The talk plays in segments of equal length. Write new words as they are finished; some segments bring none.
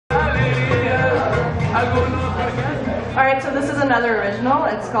Alright, so this is another original.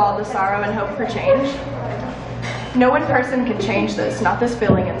 It's called The Sorrow and Hope for Change. No one person can change this, not this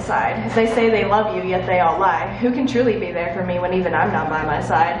feeling inside. They say they love you, yet they all lie. Who can truly be there for me when even I'm not by my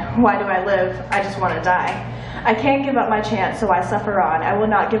side? Why do I live? I just want to die. I can't give up my chance, so I suffer on. I will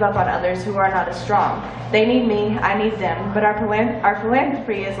not give up on others who are not as strong. They need me, I need them, but our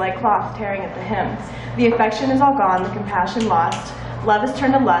philanthropy is like cloth tearing at the hem. The affection is all gone, the compassion lost. Love is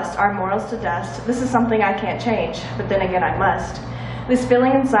turned to lust, our morals to dust. This is something I can't change, but then again I must. This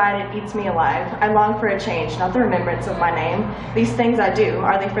feeling inside, it eats me alive. I long for a change, not the remembrance of my name. These things I do,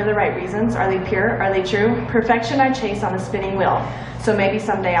 are they for the right reasons? Are they pure? Are they true? Perfection I chase on a spinning wheel, so maybe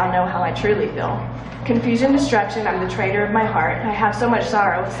someday I'll know how I truly feel. Confusion, destruction, I'm the traitor of my heart. I have so much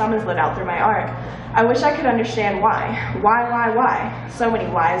sorrow, some is lit out through my art. I wish I could understand why. Why? So many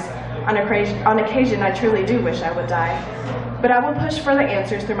whys. On occasion, I truly do wish I would die. But I will push for the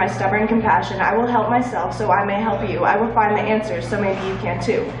answers through my stubborn compassion. I will help myself so I may help you. I will find the answers so maybe you can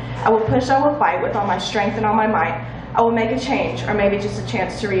too. I will push, I will fight with all my strength and all my might. I will make a change, or maybe just a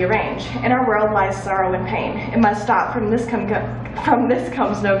chance to rearrange. In our world lies sorrow and pain. It must stop, from this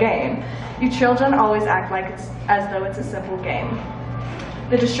comes no gain. You children always act like as though it's a simple game.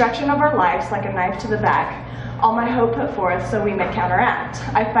 The destruction of our lives like a knife to the back. All my hope put forth so we may counteract.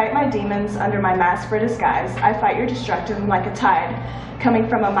 I fight my demons under my mask for disguise. I fight your destruction like a tide coming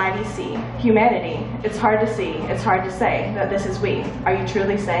from a mighty sea. Humanity, it's hard to see, it's hard to say that this is we. Are you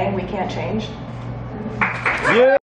truly saying we can't change?